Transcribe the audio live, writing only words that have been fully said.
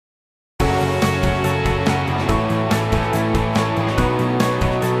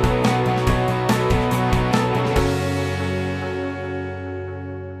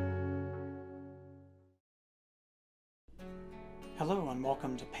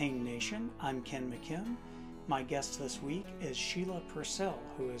to Pain Nation. I'm Ken McKim. My guest this week is Sheila Purcell,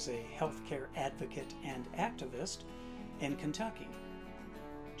 who is a healthcare advocate and activist in Kentucky.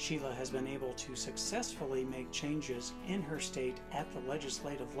 Sheila has been able to successfully make changes in her state at the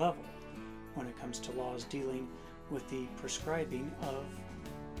legislative level when it comes to laws dealing with the prescribing of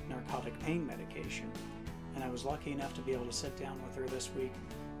narcotic pain medication. And I was lucky enough to be able to sit down with her this week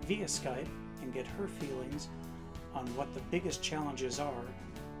via Skype and get her feelings on what the biggest challenges are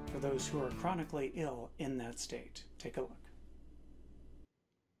for those who are chronically ill in that state. Take a look.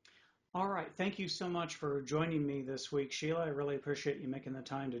 All right, thank you so much for joining me this week, Sheila. I really appreciate you making the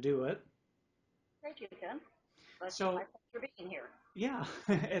time to do it. Thank you, Ken. My So, pleasure being here. yeah,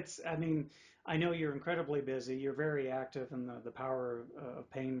 I know you're incredibly busy. You're very active in the Power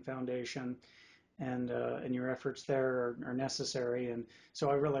of Pain Foundation, and your efforts there are necessary. And so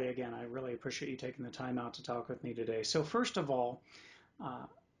I really appreciate you taking the time out to talk with me today. So first of all,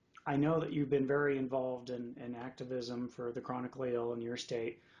 I know that you've been very involved in activism for the chronically ill in your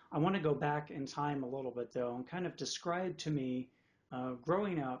state. I want to go back in time a little bit, though, and kind of describe to me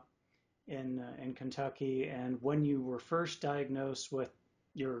growing up in Kentucky and when you were first diagnosed with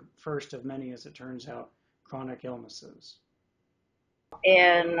your first of many, as it turns out, chronic illnesses.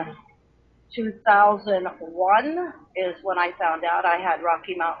 In 2001 is when I found out I had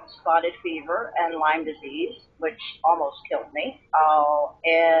Rocky Mountain spotted fever and Lyme disease, which almost killed me.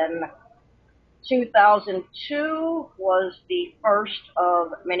 In 2002 was the first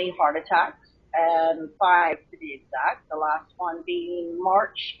of many heart attacks, and 5 to be exact, the last one being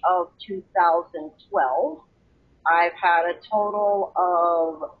March of 2012. I've had a total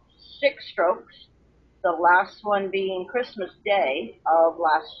of 6 strokes, the last one being Christmas Day of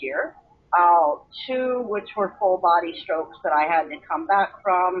last year. 2 which were full body strokes that I had to come back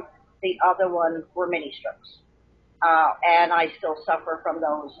from. The other ones were mini strokes. And I still suffer from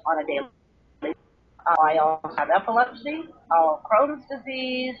those on a daily basis. I also have epilepsy, Crohn's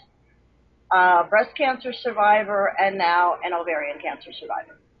disease, breast cancer survivor, and now an ovarian cancer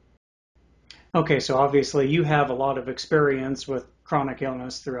survivor. Okay, so obviously you have a lot of experience with chronic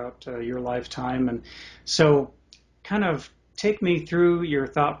illness throughout your lifetime, and so kind of take me through your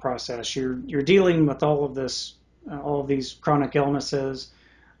thought process. You're dealing with all of these chronic illnesses.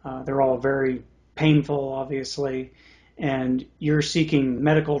 They're all very painful, obviously, and you're seeking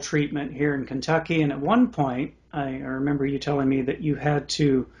medical treatment here in Kentucky. And at one point, I remember you telling me that you had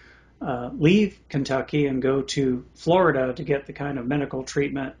to leave Kentucky and go to Florida to get the kind of medical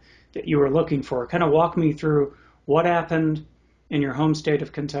treatment that you were looking for. Kind of walk me through what happened in your home state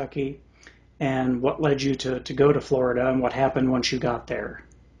of Kentucky and what led you to go to Florida and what happened once you got there.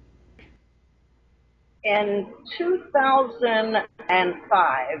 In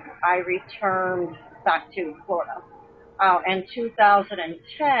 2005, I returned back to Florida. In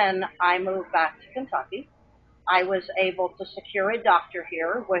 2010, I moved back to Kentucky. I was able to secure a doctor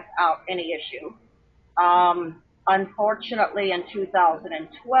here without any issue. Unfortunately, in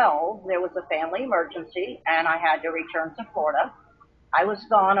 2012, there was a family emergency, and I had to return to Florida. I was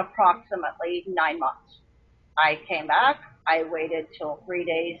gone approximately 9 months. I came back. I waited till 3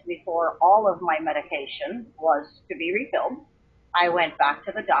 days before all of my medication was to be refilled. I went back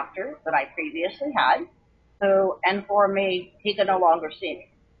to the doctor that I previously had, who informed me he could no longer see me.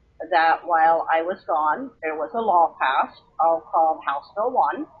 That while I was gone, there was a law passed, called House Bill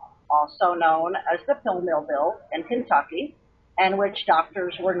 1, also known as the Pill Mill Bill in Kentucky, in which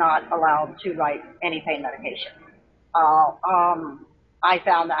doctors were not allowed to write any pain medication. I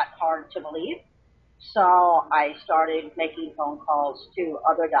found that hard to believe, so I started making phone calls to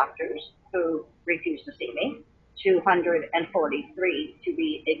other doctors who refused to see me, 243 to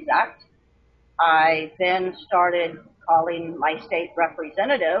be exact. I then started calling my state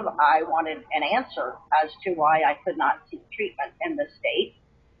representative. I wanted an answer as to why I could not seek treatment in the state.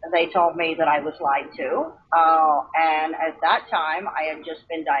 They told me that I was lied to, and at that time I had just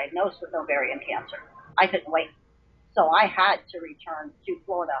been diagnosed with ovarian cancer. I couldn't wait. So I had to return to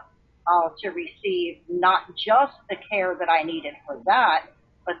Florida to receive not just the care that I needed for that,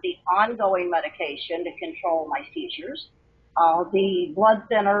 but the ongoing medication to control my seizures, the blood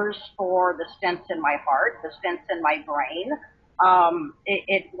thinners for the stents in my heart, the stents in my brain.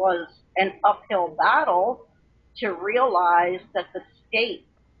 It was an uphill battle to realize that the state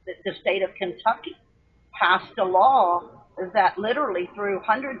of Kentucky passed a law that literally threw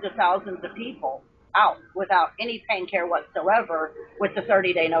hundreds of thousands of people out without any pain care whatsoever with the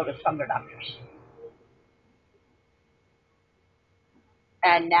 30-day notice from their doctors.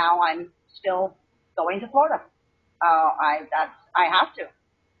 And now I'm still going to Florida. I have to.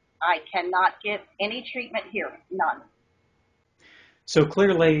 I cannot get any treatment here, none. So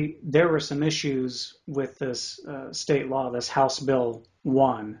clearly, there were some issues with this state law, this House Bill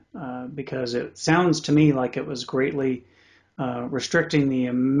 1, because it sounds to me like it was greatly restricting the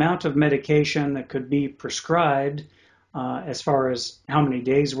amount of medication that could be prescribed as far as how many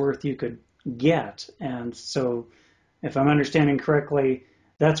days worth you could get. And so, if I'm understanding correctly,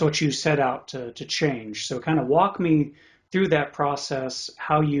 that's what you set out to change. So kind of walk me through that process,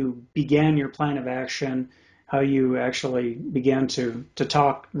 how you began your plan of action, how you actually began to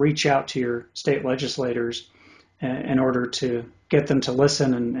reach out to your state legislators in order to get them to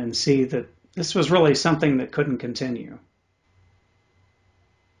listen and see that this was really something that couldn't continue.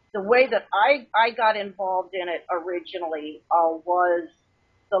 The way that I got involved in it originally was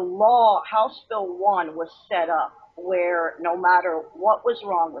the law, House Bill 1 was set up where no matter what was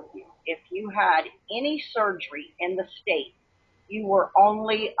wrong with you, if you had any surgery in the state, you were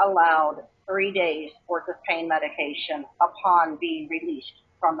only allowed 3 days worth of pain medication upon being released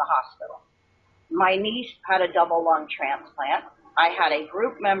from the hospital. My niece had a double lung transplant. I had a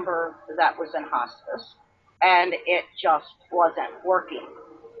group member that was in hospice, and it just wasn't working.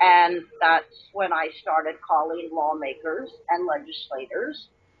 And that's when I started calling lawmakers and legislators.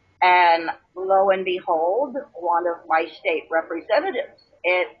 And lo and behold, one of my state representatives,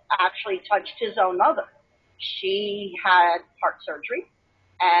 it actually touched his own mother. She had heart surgery.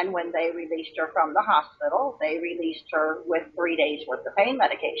 And when they released her from the hospital, they released her with 3 days worth of pain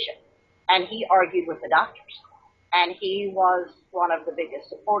medication. And he argued with the doctors. And he was one of the biggest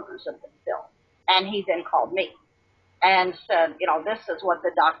supporters of this bill. And he then called me and said, this is what the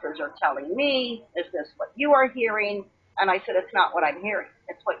doctors are telling me. Is this what you are hearing? And I said, it's not what I'm hearing.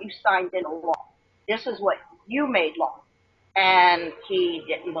 It's what you signed into law. This is what you made law. And he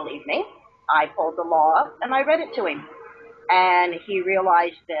didn't believe me. I pulled the law up and I read it to him. And he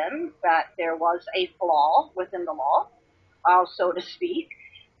realized then that there was a flaw within the law, so to speak.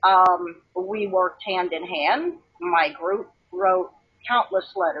 We worked hand in hand. My group wrote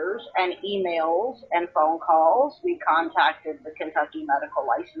countless letters and emails and phone calls. We contacted the Kentucky Medical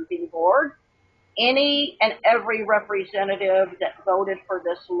Licensing Board. Any and every representative that voted for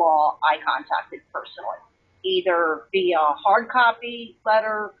this law, I contacted personally, either via hard copy,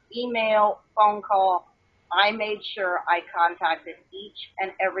 letter, email, phone call. I made sure I contacted each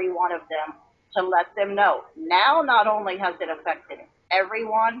and every one of them to let them know. Now, not only has it affected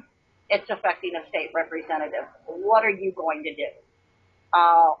everyone, it's affecting a state representative. What are you going to do?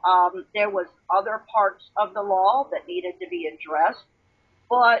 There was other parts of the law that needed to be addressed,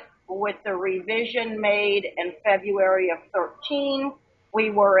 but with the revision made in February of 13, we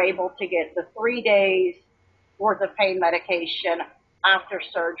were able to get the 3 days worth of pain medication after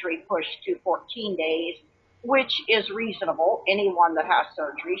surgery pushed to 14 days, which is reasonable. Anyone that has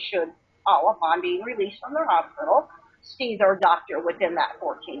surgery should, upon being released from their hospital, see their doctor within that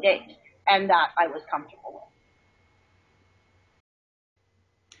 14 days. And that I was comfortable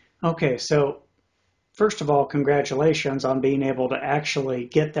with. Okay, so first of all, congratulations on being able to actually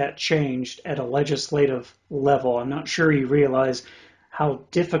get that changed at a legislative level. I'm not sure you realize how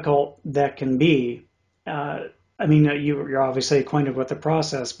difficult that can be. You're obviously acquainted with the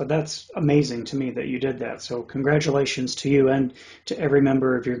process, but that's amazing to me that you did that. So congratulations to you and to every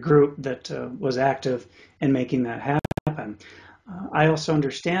member of your group that was active in making that happen. I also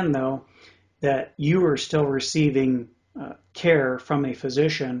understand, though, that you were still receiving care from a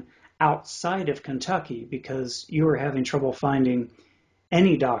physician outside of Kentucky because you were having trouble finding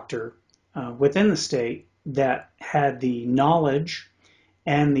any doctor within the state that had the knowledge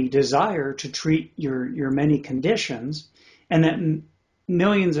and the desire to treat your many conditions, and that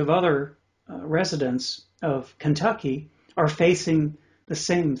millions of other residents of Kentucky are facing the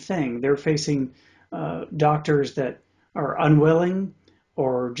same thing. They're facing doctors that are unwilling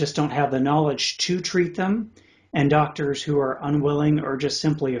or just don't have the knowledge to treat them, and doctors who are unwilling or just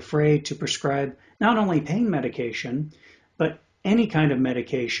simply afraid to prescribe not only pain medication, but any kind of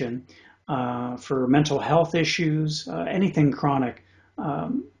medication for mental health issues, anything chronic.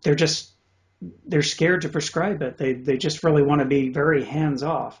 They're scared to prescribe it. They just really want to be very hands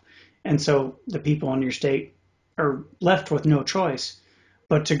off. And so the people in your state are left with no choice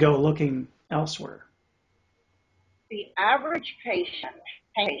but to go looking elsewhere. The average patient,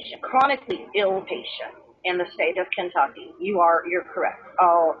 chronically ill patient in the state of Kentucky, you're correct.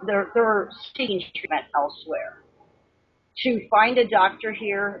 They're seeking treatment elsewhere. To find a doctor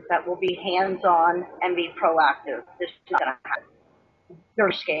here that will be hands-on and be proactive, this is not going to happen.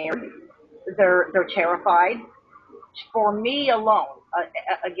 They're scared. They're terrified. For me alone,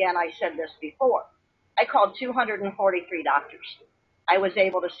 again, I said this before, I called 243 doctors. I was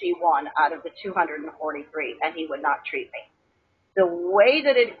able to see one out of the 243, and he would not treat me. The way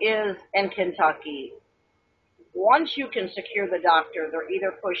that it is in Kentucky, once you can secure the doctor, they're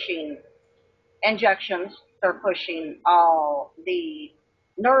either pushing injections, they're pushing the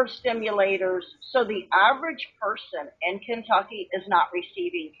nerve stimulators. So the average person in Kentucky is not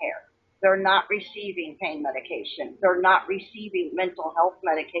receiving care. They're not receiving pain medication. They're not receiving mental health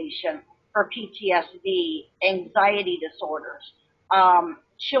medication for PTSD, anxiety disorders.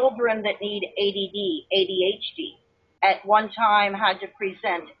 Children that need ADD, ADHD, at one time had to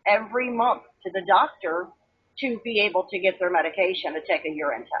present every month to the doctor to be able to get their medication to take a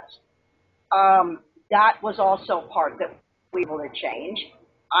urine test. That was also part that we were able to change.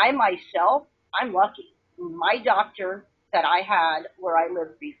 I myself, I'm lucky. My doctor that I had where I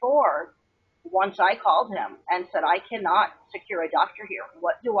lived before, once I called him and said, I cannot secure a doctor here.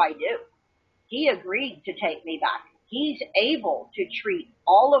 What do I do? He agreed to take me back. He's able to treat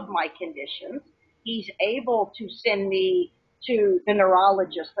all of my conditions. He's able to send me to the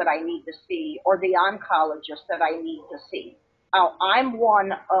neurologist that I need to see or the oncologist that I need to see. I'm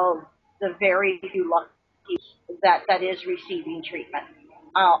one of the very few lucky that is receiving treatment.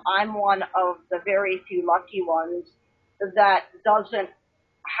 I'm one of the very few lucky ones that doesn't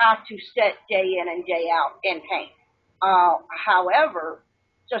have to sit day in and day out in pain. However,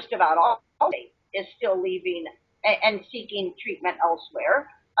 just about all is still leaving and seeking treatment elsewhere.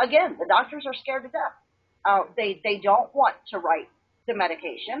 Again, the doctors are scared to death. They don't want to write the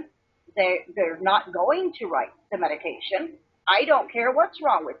medication. They're not going to write the medication. I don't care what's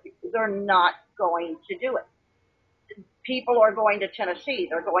wrong with you. They're not going to do it. People are going to Tennessee.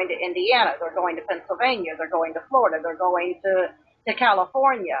 They're going to Indiana. They're going to Pennsylvania. They're going to Florida. They're going to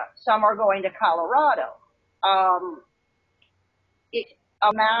California. Some are going to Colorado. It's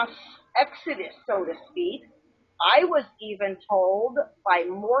a mass exodus, so to speak. I was even told by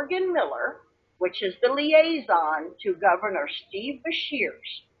Morgan Miller, which is the liaison to Governor Steve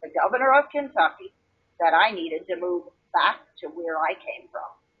Beshears, the governor of Kentucky, that I needed to move back to where I came from.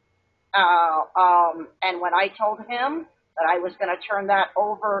 And when I told him that I was going to turn that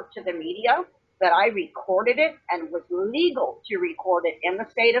over to the media, that I recorded it and was legal to record it in the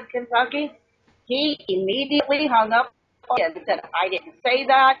state of Kentucky, he immediately hung up and said, I didn't say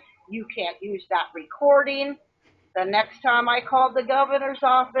that. You can't use that recording. The next time I called the governor's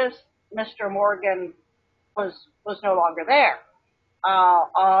office, Mr. Morgan was no longer there.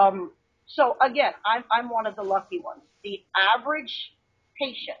 So again, I'm one of the lucky ones. The average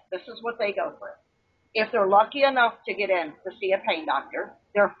patient, this is what they go through. If they're lucky enough to get in to see a pain doctor,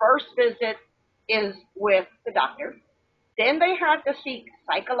 their first visit is with the doctor. Then they have to seek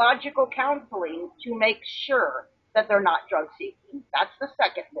psychological counseling to make sure that they're not drug seeking. That's the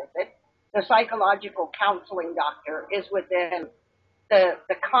second visit. The psychological counseling doctor is within the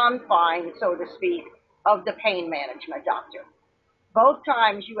confines, so to speak, of the pain management doctor. Both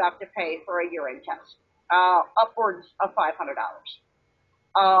times you have to pay for a urine test, upwards of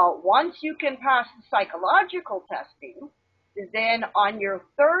 $500. Once you can pass the psychological testing, then on your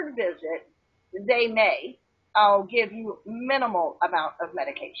third visit, they may give you minimal amount of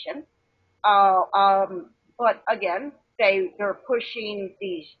medication. But again, they're pushing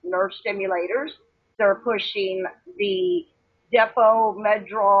these nerve stimulators. They're pushing the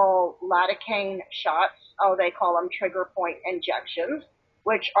depomedrol lidocaine shots. They call them trigger point injections,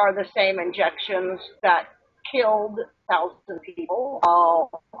 which are the same injections that killed thousands of people a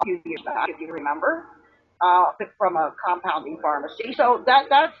few years back, if you remember, from a compounding pharmacy. So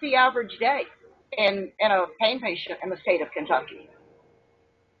that's the average day in a pain patient in the state of Kentucky.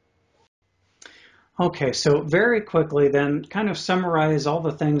 Okay, so very quickly then, kind of summarize all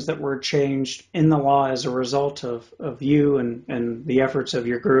the things that were changed in the law as a result of you and the efforts of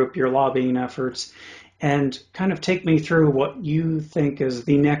your group, your lobbying efforts, and kind of take me through what you think is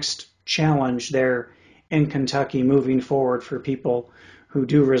the next challenge there in Kentucky moving forward for people who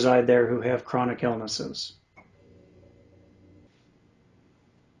do reside there who have chronic illnesses.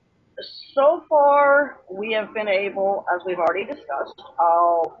 So far, we have been able, as we've already discussed,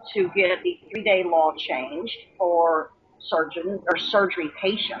 to get the 3-day law changed for surgery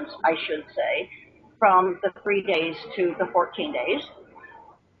patients, I should say, from the 3 days to the 14 days.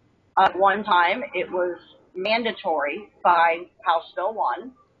 At one time, it was mandatory by House Bill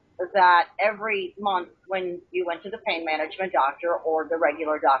 1 that every month when you went to the pain management doctor or the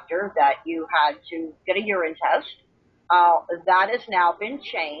regular doctor that you had to get a urine test. That has now been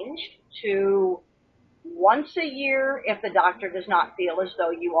changed to once a year if the doctor does not feel as though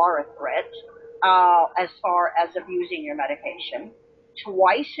you are a threat as far as abusing your medication.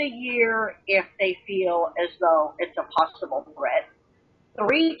 Twice a year if they feel as though it's a possible threat.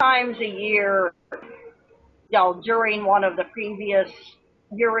 3 times a year during one of the previous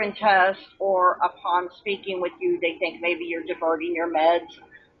urine tests or upon speaking with you, they think maybe you're diverting your meds.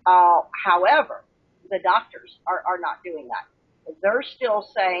 However, the doctors are not doing that. They're still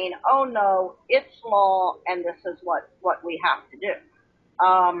saying, oh no, it's law and this is what we have to do.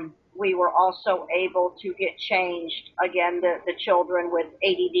 We were also able to get changed, again, the children with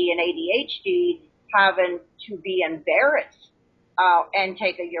ADD and ADHD having to be embarrassed and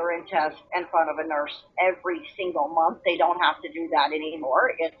take a urine test in front of a nurse every single month. They don't have to do that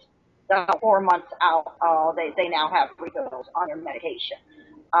anymore. It's the 4 months out, they now have refills on their medication.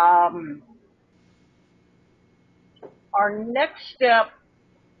 Our next step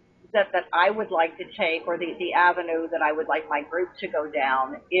that I would like to take, or the avenue that I would like my group to go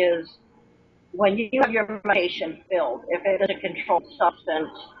down, is when you have your medication filled, if it is a controlled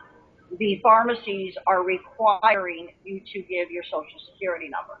substance, the pharmacies are requiring you to give your social security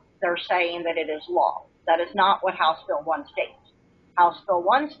number. They're saying that it is law. That is not what House Bill 1 states. House Bill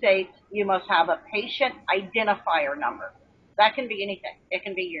 1 states you must have a patient identifier number. That can be anything. It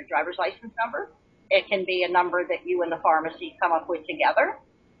can be your driver's license number. It can be a number that you and the pharmacy come up with together.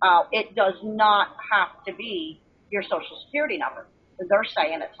 It does not have to be your social security number. They're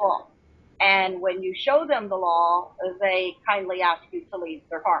saying it's law. And when you show them the law, they kindly ask you to leave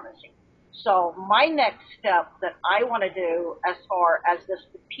their pharmacy. So my next step that I want to do as far as this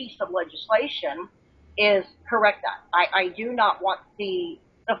piece of legislation is correct that. I do not want the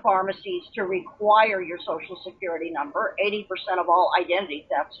pharmacies to require your social security number. 80% of all identity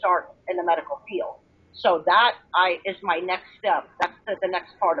theft start in the medical field. So that is my next step. That's the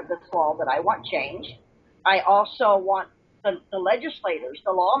next part of this law that I want changed. I also want the legislators,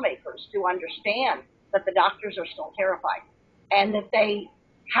 the lawmakers, to understand that the doctors are still terrified and that they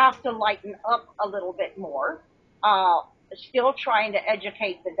have to lighten up a little bit more. Still trying to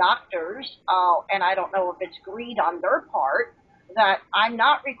educate the doctors, and I don't know if it's greed on their part, that I'm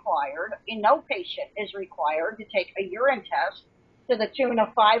not required, and no patient is required to take a urine test to the tune of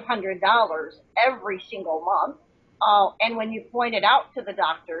 $500 every single month. And when you point it out to the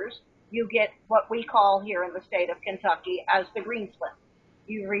doctors, you get what we call here in the state of Kentucky as the green slip.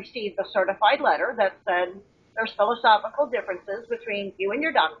 You receive a certified letter that said there's philosophical differences between you and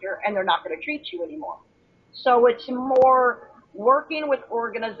your doctor, and they're not going to treat you anymore. So it's more working with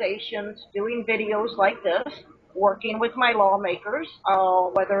organizations, doing videos like this, working with my lawmakers,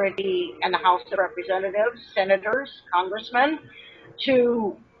 whether it be in the House of Representatives, senators, congressmen,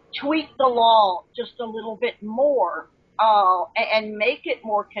 to tweak the law just a little bit more and make it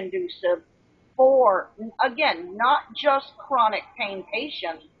more conducive for, again, not just chronic pain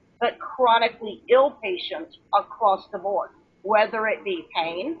patients, but chronically ill patients across the board, whether it be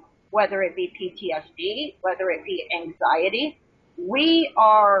pain, whether it be PTSD, whether it be anxiety. We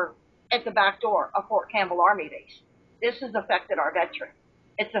are at the back door of Fort Campbell Army Base. This has affected our veterans.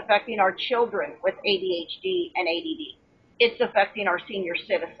 It's affecting our children with ADHD and ADD. It's affecting our senior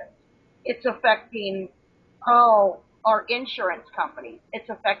citizens. It's affecting our insurance companies. It's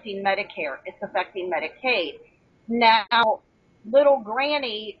affecting Medicare. It's affecting Medicaid. Now, little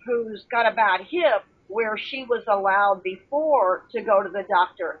granny who's got a bad hip, where she was allowed before to go to the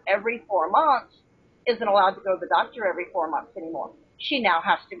doctor every 4 months, isn't allowed to go to the doctor every 4 months anymore. She now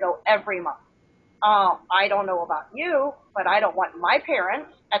has to go every month. I don't know about you, but I don't want my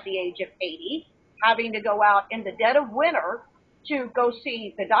parents at the age of 80 having to go out in the dead of winter to go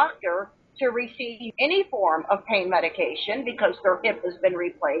see the doctor to receive any form of pain medication because their hip has been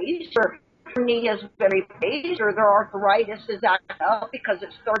replaced, or their knee has been replaced, or their arthritis is acting up because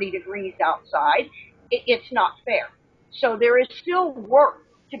it's 30 degrees outside. It's not fair. So there is still work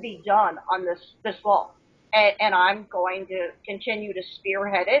to be done on this law. And I'm going to continue to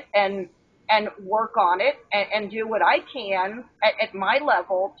spearhead it and work on it and do what I can at my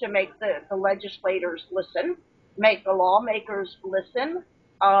level to make the legislators listen, make the lawmakers listen.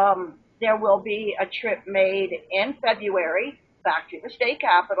 There will be a trip made in February back to the state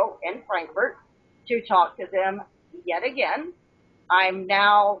capitol in Frankfort to talk to them yet again. I'm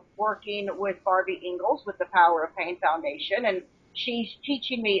now working with Barbie Ingalls with the Power of Pain Foundation, and she's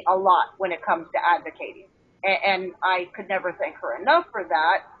teaching me a lot when it comes to advocating. And I could never thank her enough for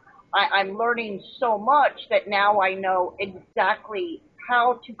that. I'm learning so much that now I know exactly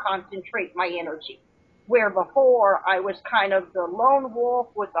how to concentrate my energy. Where before I was kind of the lone wolf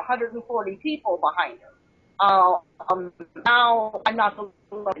with 140 people behind her. Now I'm not the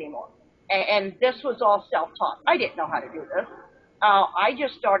lone anymore. And this was all self-taught. I didn't know how to do this. I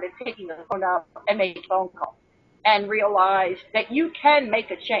just started picking the phone up and making phone calls and realized that you can make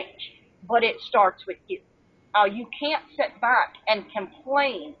a change, but it starts with you. You can't sit back and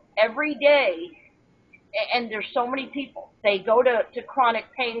complain every day And there's so many people. They go to chronic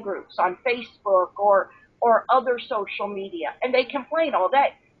pain groups on Facebook or other social media, and they complain all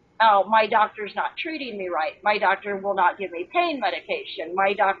day. Oh, my doctor's not treating me right. My doctor will not give me pain medication.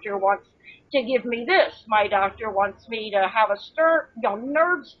 My doctor wants to give me this. My doctor wants me to have a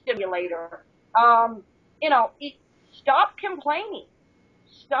nerve stimulator. Stop complaining.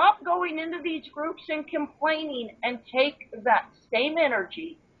 Stop going into these groups and complaining, and take that same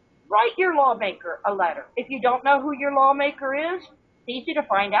energy. Write your lawmaker a letter. If you don't know who your lawmaker is, it's easy to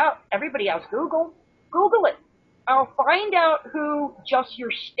find out. Everybody has Google. Google it. Find out who just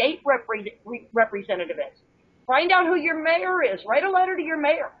your state representative is. Find out who your mayor is. Write a letter to your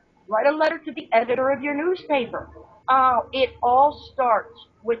mayor. Write a letter to the editor of your newspaper. It all starts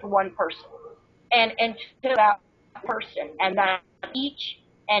with one person. And to that person, and that each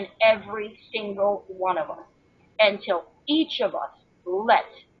and every single one of us, until each of us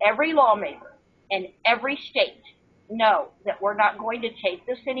lets every lawmaker in every state know that we're not going to take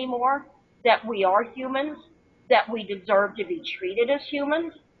this anymore, that we are humans, that we deserve to be treated as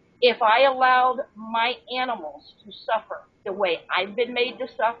humans. If I allowed my animals to suffer the way I've been made to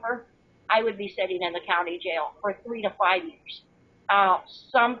suffer, I would be sitting in the county jail for 3 to 5 years.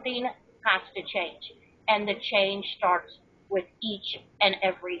 Something has to change, and the change starts with each and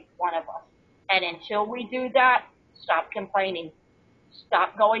every one of us. And until we do that, stop complaining.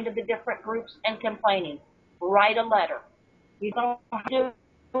 Stop going to the different groups and complaining. Write a letter. You don't have to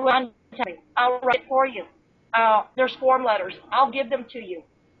do it. I'll write it for you. There's form letters. I'll give them to you.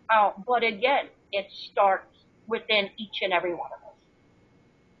 But again, it starts within each and every one of us.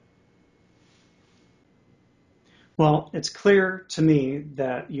 Well, it's clear to me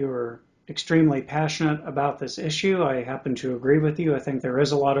that you're extremely passionate about this issue. I happen to agree with you. I think there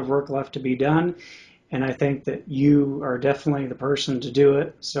is a lot of work left to be done, and I think that you are definitely the person to do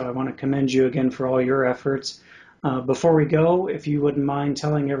it. So I want to commend you again for all your efforts. Before we go, if you wouldn't mind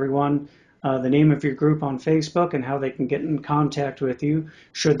telling everyone the name of your group on Facebook and how they can get in contact with you,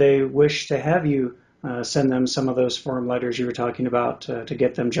 should they wish to have you send them some of those form letters you were talking about to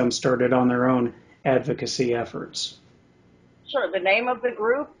get them jump-started on their own advocacy efforts. Sure. The name of the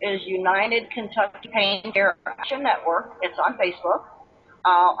group is United Kentucky Pain Care Action Network. It's on Facebook.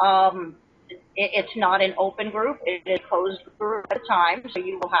 It's not an open group. It is a closed group at a time, so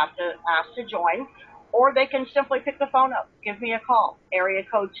you will have to ask to join. Or they can simply pick the phone up. Give me a call. Area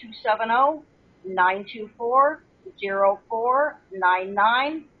code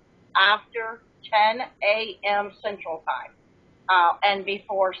 270-924-0499 after 10 a.m. Central Time and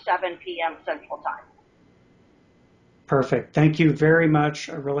before 7 p.m. Central Time. Perfect. Thank you very much.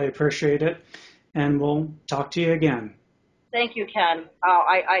 I really appreciate it. And we'll talk to you again. Thank you, Ken.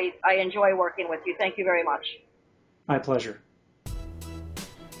 I enjoy working with you. Thank you very much. My pleasure.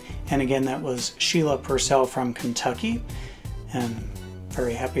 And again, that was Sheila Purcell from Kentucky. And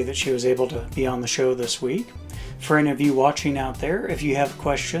very happy that she was able to be on the show this week. For any of you watching out there, if you have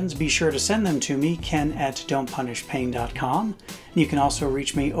questions, be sure to send them to me, ken@don'tpunishpain.com. And you can also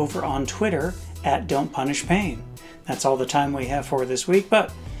reach me over on Twitter @don'tpunishpain. That's all the time we have for this week,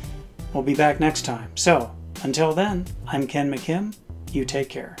 but we'll be back next time. So, until then, I'm Ken McKim. You take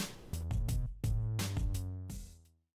care.